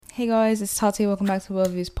Hey guys, it's Tati. Welcome back to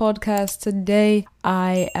WR7DVIEWS podcast. Today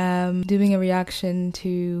I am doing a reaction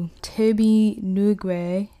to Tobe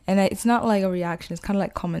Nwigwe, and it's not like a reaction, it's kind of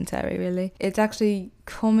like commentary really. It's actually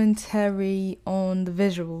commentary on the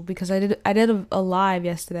visual because I did a live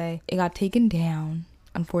yesterday. It got taken down,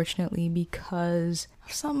 unfortunately, because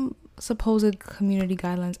of some supposed community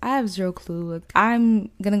guidelines. I have zero clue. Like,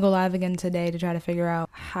 I'm gonna go live again today to try to figure out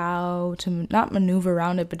how to not maneuver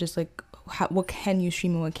around it, but just like what can you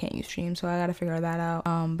stream and what can't you stream. So I gotta figure that out.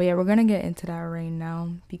 But yeah, we're gonna get into that right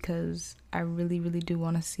now because I really do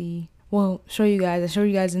want to see. Well, show you guys. I showed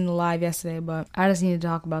you guys in the live yesterday, but I just need to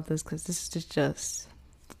talk about this because this is just.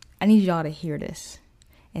 I need y'all to hear this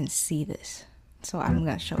and see this. So I'm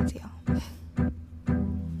gonna show it to y'all.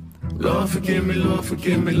 Lord forgive me, Lord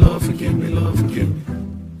forgive me, Lord forgive me, Lord forgive me.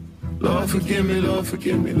 Lord forgive me, Lord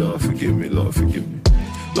forgive me, Lord forgive me, Lord forgive me.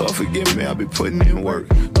 Lord forgive me, I be putting in work.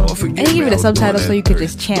 Lord forgive me. And give it a subtitle so you could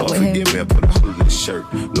just chant with him. Lord forgive me, I put a hole in his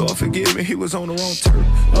shirt. Lord forgive me, he was on the wrong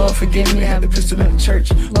turf. Lord forgive me, I had the pistol in the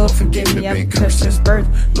church. Lord forgive me, I've been cursed since birth.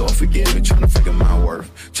 Lord forgive me, trying to figure my worth.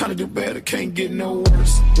 Trying to do better, can't get no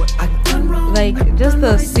worse. What I done wrong. Like, just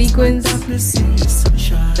the sequence,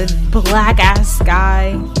 the black ass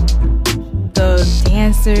sky, the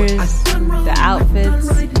dancers, the outfits,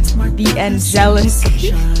 the angelic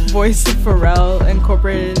voice of Pharrell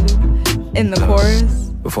incorporated in the chorus.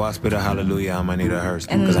 Before I spit a hallelujah, I might need a hearse.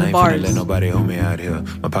 And Cause the I ain't bars. finna let nobody hold me out here.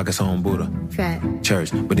 My pocket's on Buddha. Fat.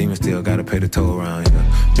 Church, but demons still gotta pay the toll around here.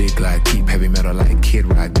 Big like keep heavy metal like Kid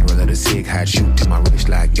Rock. Never let a sig hot shoot to my wrist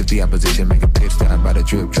like if the opposition make a pit stop by the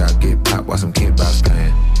drip drop, get popped while some kid bops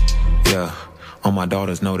playing. Yeah. All my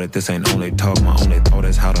daughters know that this ain't only talk. My only thought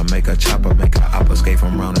is how to make a chopper, make a op escape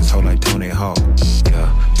from round this hole like Tony Hawk.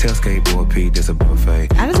 Yeah, tell skateboard P, this a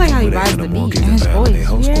buffet. I just like how he rides the beat and his voice.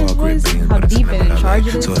 Yeah, his voice, how deep and in charge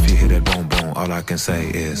it is. So if you hear that boom boom, all I can say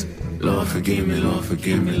is Lord forgive me, Lord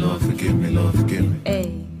forgive me, Lord forgive me, Lord forgive me.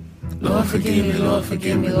 Hey. Lord forgive me, Lord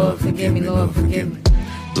forgive me, Lord forgive me, Lord forgive me.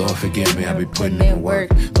 Lord forgive me, I be putting in work.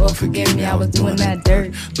 Lord forgive me, I was doing that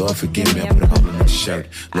dirt. Lord forgive me, I put a hole in his shirt.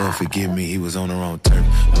 Lord forgive me, he was on the wrong turf.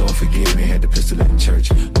 Lord forgive me, had the pistol in church.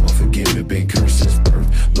 Lord forgive me, been cursed since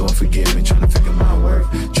birth. Lord forgive me, trying to figure my worth.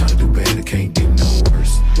 Trying to do better, can't get no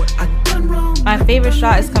worse. What I done wrong. My favorite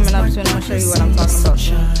shot is coming up soon. I'm gonna show you what I'm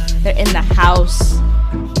talking about. They're in the house,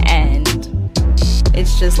 and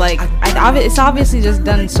it's just like it's obviously just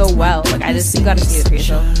done so well. Like you gotta see it for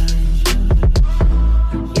yourself.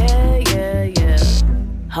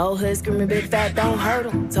 Whole hood screaming big fat, don't hurt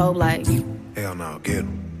him. Tobe like, hell no, get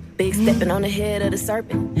him. Big stepping on the head of the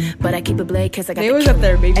serpent. But I keep a blade cause I got They the was up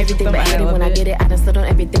there, baby. everything but hate it when I get it. I done stood on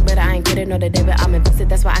everything, but I ain't get it. No, the debit, I'm invested.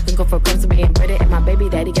 That's why I can go for crumbs to be embedded. And my baby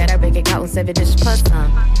daddy got a bank account with 7 dishes plus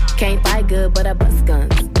some. Can't fight good, but I bust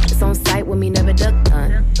guns. It's on sight with me, never duck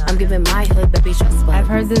done. I'm giving my hood, baby, trust fund. I've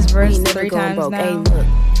heard this verse 3 times broke. now. Hey, look.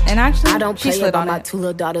 And actually, I don't she play slid about on my it. 2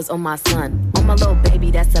 little daughters on my son. On my little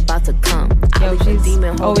baby that's about to come. Yo, she's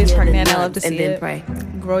always pregnant. I love to and see then it. pray.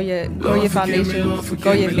 Grow your foundation,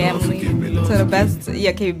 grow your family to the best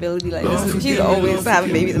capability. Like this, she's always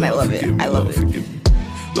having babies, and I love it. I love it.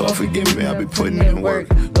 Lord forgive me, I be putting in work.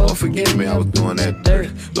 Lord forgive me, I was doing that dirt.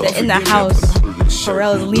 They're in the house.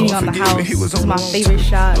 Pharrell is leaning on the house. This is my favorite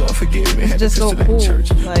shot. It's just so cool.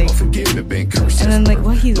 Like, and then like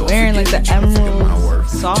what he's wearing, like the emerald,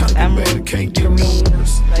 soft emerald green.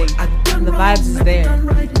 Like the vibes is there.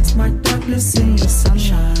 Like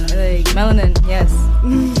melanin, yes.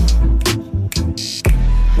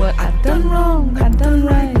 What I done wrong, I done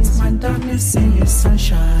right. My darkness in your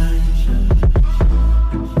sunshine.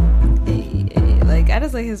 Like I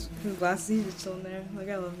just like his glasses. He's just chilling there. Like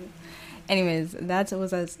I love it. Anyways, this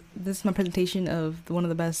is my presentation of one of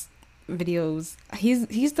the best videos.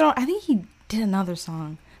 He's thrown. I think he did another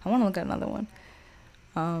song. I want to look at another one.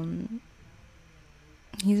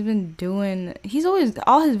 He's been doing.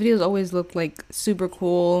 All his videos always look like super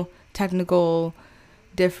cool, technical,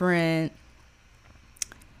 different.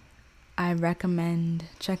 I recommend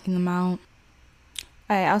checking them out.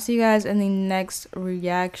 Alright, I'll see you guys in the next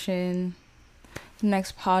reaction, the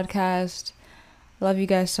next podcast. Love you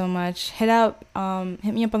guys so much. Hit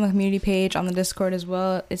me up on the community page on the Discord as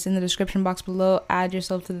well. It's in the description box below. Add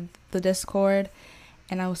yourself to the Discord,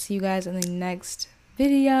 and I will see you guys in the next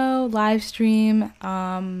video, live stream.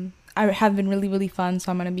 I have been really fun,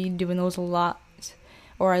 so I'm gonna be doing those a lot,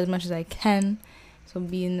 or as much as I can. So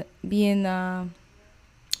be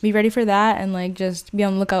ready for that, and like just be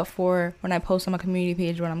on the lookout for when I post on my community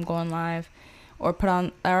page when I'm going live, or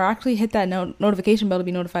actually hit that notification bell to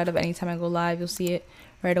be notified of any time I go live. You'll see it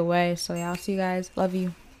right away. So yeah, I'll see you guys. Love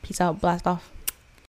you. Peace out. Blast off.